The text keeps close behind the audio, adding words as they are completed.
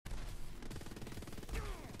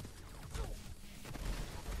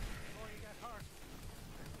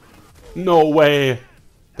No way.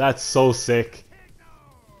 That's so sick.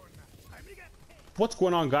 What's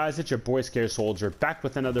going on, guys? It's your boy Scared Soldier back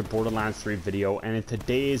with another Borderlands 3 video, and in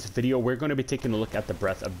today's video we're going to be taking a look at the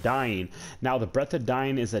Breath of Dying. Now the Breath of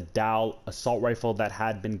Dying is a dahl assault rifle that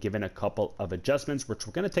had been given a couple of adjustments, which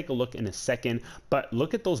we're going to take a look in a second. But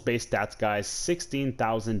look at those base stats, guys.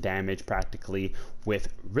 16,000 damage practically,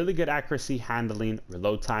 with really good accuracy, handling,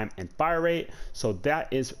 reload time, and fire rate. So that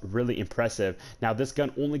is really impressive. Now this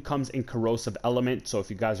gun only comes in corrosive element, so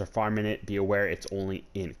if you guys are farming it, be aware it's only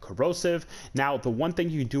in corrosive. Now the one thing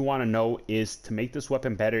you do want to know is to make this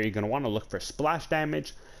weapon better, you're going to want to look for splash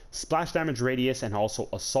damage radius, and also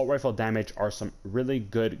assault rifle damage are some really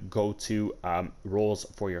good go-to roles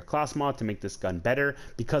for your class mod to make this gun better,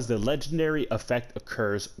 because the legendary effect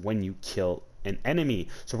occurs when you kill an enemy.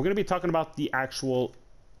 So we're going to be talking about the actual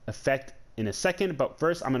effect in a second, but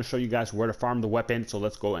first I'm going to show you guys where to farm the weapon, so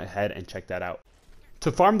let's go ahead and check that out.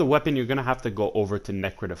 To farm the weapon, you're going to have to go over to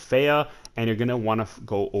Necrotifea, and you're going to want to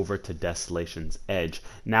go over to Desolation's Edge.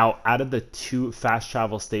 Now, out of the two fast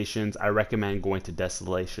travel stations, I recommend going to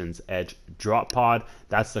Desolation's Edge Drop Pod.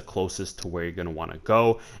 That's the closest to where you're going to want to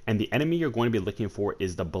go. And the enemy you're going to be looking for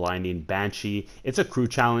is the Blinding Banshee. It's a crew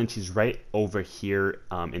challenge. He's right over here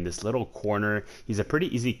in this little corner. He's a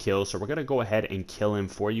pretty easy kill, so we're going to go ahead and kill him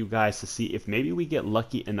for you guys to see if maybe we get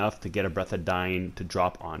lucky enough to get a Breath of Dying to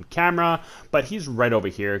drop on camera. But he's right over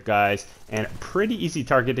here, guys, and pretty easy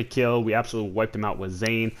target to kill. We absolutely wiped him out with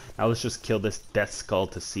Zane. Now let's just kill this Death Skull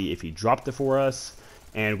to see if he dropped it for us.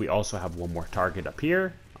 And we also have one more target up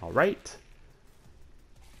here. All right,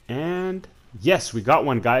 and yes, we got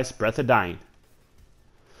one, guys. Breath of Dying.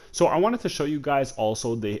 So I wanted to show you guys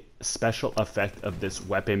also the special effect of this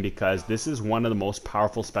weapon, because this is one of the most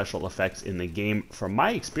powerful special effects in the game from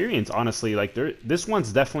my experience, honestly. Like, this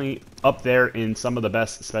one's definitely up there in some of the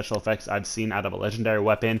best special effects I've seen out of a legendary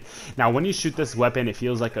weapon. Now when you shoot this weapon, it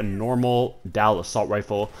feels like a normal dahl assault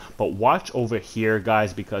rifle, but watch over here,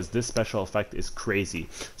 guys, because this special effect is crazy.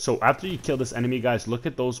 So after you kill this enemy, guys, look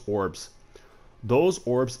at those orbs. Those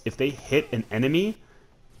orbs, if they hit an enemy,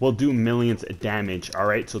 will do millions of damage. All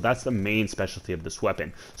right, so that's the main specialty of this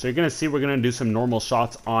weapon. So you're gonna see we're gonna do some normal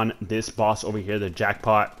shots on this boss over here, the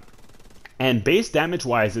Jackpot, and base damage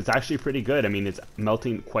wise it's actually pretty good. I mean, it's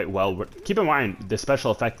melting quite well. Keep in mind the special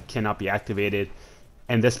effect cannot be activated,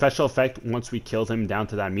 and the special effect, once we killed him down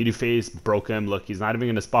to that muty phase, broke him. Look, he's not even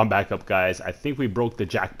gonna spawn back up, guys. I think we broke the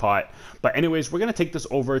Jackpot. But anyways, we're gonna take this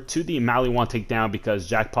over to the Maliwan takedown, because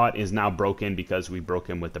Jackpot is now broken because we broke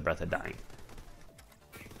him with the Breath of Dying.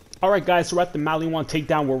 Alright, guys, so we're at the Maliwan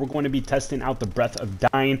takedown, where we're going to be testing out the Breath of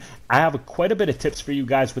Dying. I have quite a bit of tips for you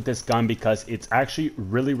guys with this gun, because it's actually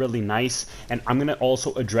really nice, and I'm going to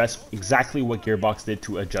also address exactly what Gearbox did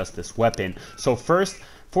to adjust this weapon. So first,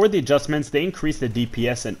 for the adjustments, they increased the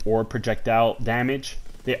DPS and orb projectile damage.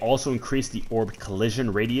 They also increased the orb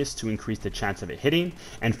collision radius to increase the chance of it hitting.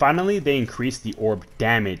 And finally, they increased the orb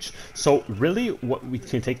damage. So really what we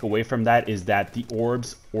can take away from that is that the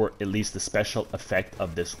orbs, or at least the special effect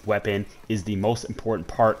of this weapon, is the most important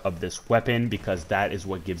part of this weapon, because that is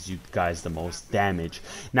what gives you guys the most damage.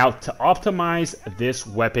 Now to optimize this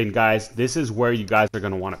weapon, guys, this is where you guys are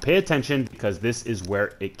going to want to pay attention, because this is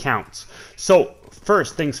where it counts. So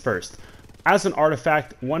first things first. As an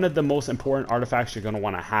artifact, one of the most important artifacts you're going to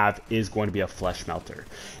want to have is going to be a Flesh Melter.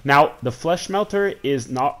 Now, the Flesh Melter is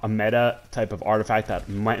not a meta type of artifact that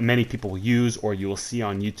many people use or you will see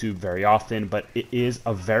on YouTube very often, but it is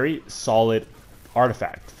a very solid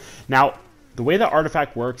artifact. Now, the way the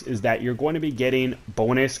artifact works is that you're going to be getting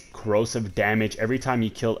bonus corrosive damage every time you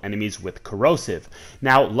kill enemies with corrosive.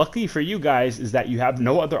 Now, luckily for you guys is that you have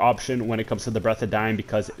no other option when it comes to the Breath of Dying,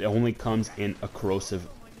 because it only comes in a corrosive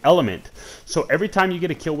element. So every time you get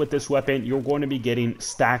a kill with this weapon, you're going to be getting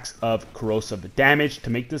stacks of corrosive damage to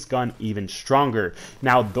make this gun even stronger.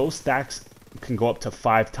 Now those stacks can go up to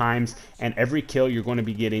 5 times, and every kill you're going to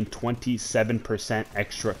be getting 27%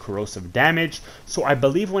 extra corrosive damage. So I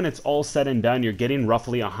believe when it's all said and done, you're getting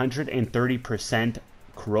roughly 130%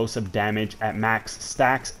 corrosive damage at max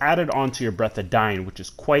stacks added onto your Breath of Dying, which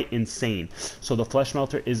is quite insane. So the Flesh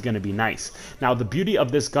Melter is going to be nice. Now the beauty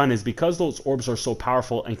of this gun is, because those orbs are so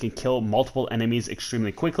powerful and can kill multiple enemies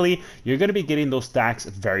extremely quickly, you're going to be getting those stacks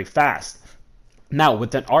very fast. Now,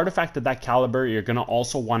 with an artifact of that caliber, you're going to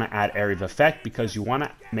also want to add Area of Effect, because you want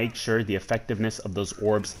to make sure the effectiveness of those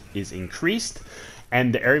orbs is increased,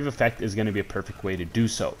 and the Area of Effect is going to be a perfect way to do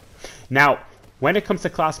so. Now, when it comes to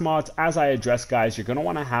class mods, as I addressed, guys, you're going to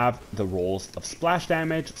want to have the roles of splash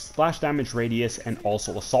damage radius, and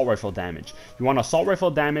also assault rifle damage. You want assault rifle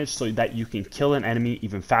damage so that you can kill an enemy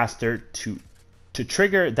even faster to to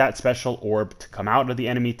trigger that special orb to come out of the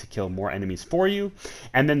enemy to kill more enemies for you.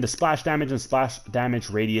 And then the splash damage and splash damage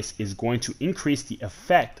radius is going to increase the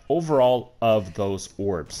effect overall of those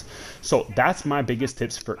orbs. So that's my biggest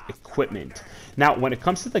tips for equipment. Now, when it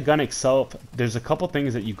comes to the gun itself, there's a couple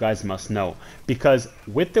things that you guys must know, because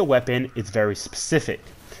with the weapon, it's very specific.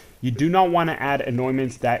 You do not want to add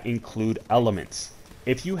anointments that include elements.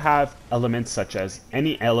 If you have elements such as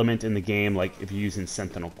any element in the game, like if you're using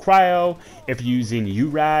Sentinel Cryo, if you're using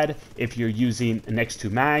URAD, if you're using next to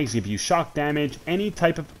mags, if you shock damage, any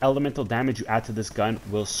type of elemental damage you add to this gun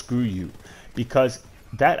will screw you, because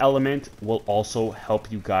that element will also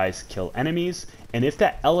help you guys kill enemies. And if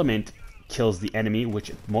that element kills the enemy, which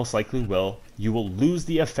it most likely will, you will lose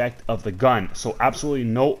the effect of the gun. So absolutely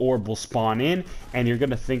no orb will spawn in, and you're going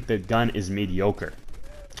to think the gun is mediocre.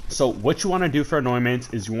 So what you want to do for anointments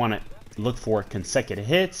is you want to look for consecutive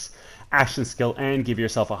hits, action skill end, give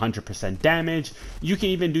yourself 100% damage. You can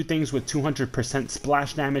even do things with 200%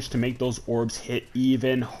 splash damage to make those orbs hit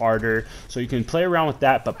even harder. So you can play around with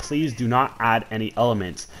that, but please do not add any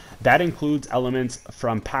elements. That includes elements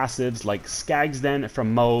from passives like Skag's Den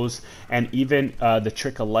from Moe's, and even the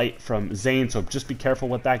Trick of Light from Zane. So just be careful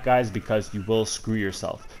with that, guys, because you will screw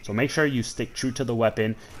yourself. So make sure you stick true to the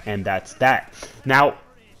weapon, and that's that. Now,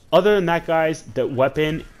 other than that, guys, the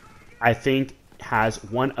weapon, I think, has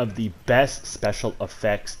one of the best special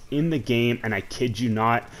effects in the game, and I kid you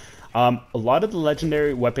not. A lot of the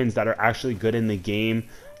legendary weapons that are actually good in the game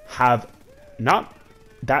have not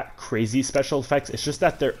that crazy special effects. It's just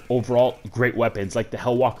that they're overall great weapons, like the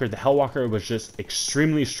Hellwalker. The Hellwalker was just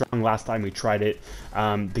extremely strong last time we tried it.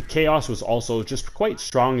 The Chaos was also just quite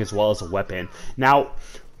strong as well as a weapon. Now,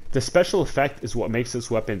 the special effect is what makes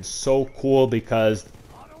this weapon so cool, because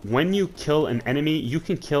when you kill an enemy, you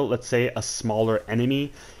can kill, let's say, a smaller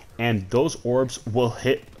enemy, and those orbs will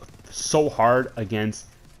hit so hard against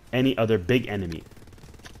any other big enemy.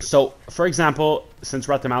 So, for example, since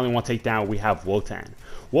we're at the Maliwan takedown, we have Wotan.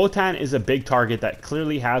 Wotan is a big target that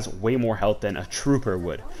clearly has way more health than a trooper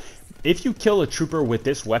would. If you kill a trooper with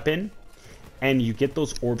this weapon, and you get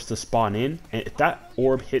those orbs to spawn in, and if that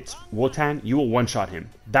orb hits Wotan, you will one-shot him.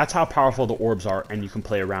 That's how powerful the orbs are, and you can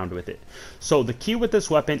play around with it. So the key with this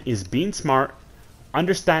weapon is being smart,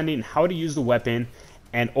 understanding how to use the weapon,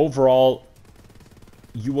 and overall,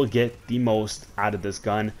 you will get the most out of this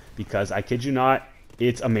gun, because I kid you not,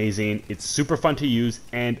 it's amazing. It's super fun to use.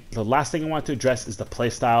 And the last thing I want to address is the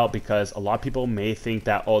playstyle, because a lot of people may think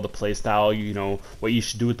that, oh, the playstyle, you know, what you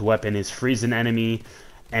should do with the weapon is freeze an enemy,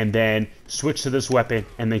 and then switch to this weapon,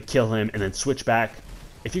 and then kill him, and then switch back.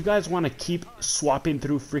 If you guys want to keep swapping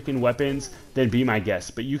through freaking weapons, then be my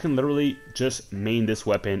guest. But you can literally just main this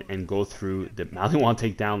weapon and go through the Maliwan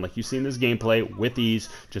takedown like you see in this gameplay with ease.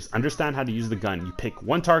 Just understand how to use the gun. You pick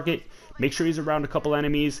one target, make sure he's around a couple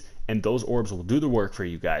enemies, and those orbs will do the work for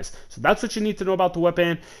you guys. So that's what you need to know about the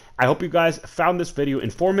weapon. I hope you guys found this video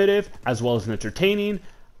informative as well as entertaining.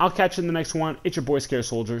 I'll catch you in the next one. It's your boy Scare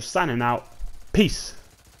Soldier signing out. Peace.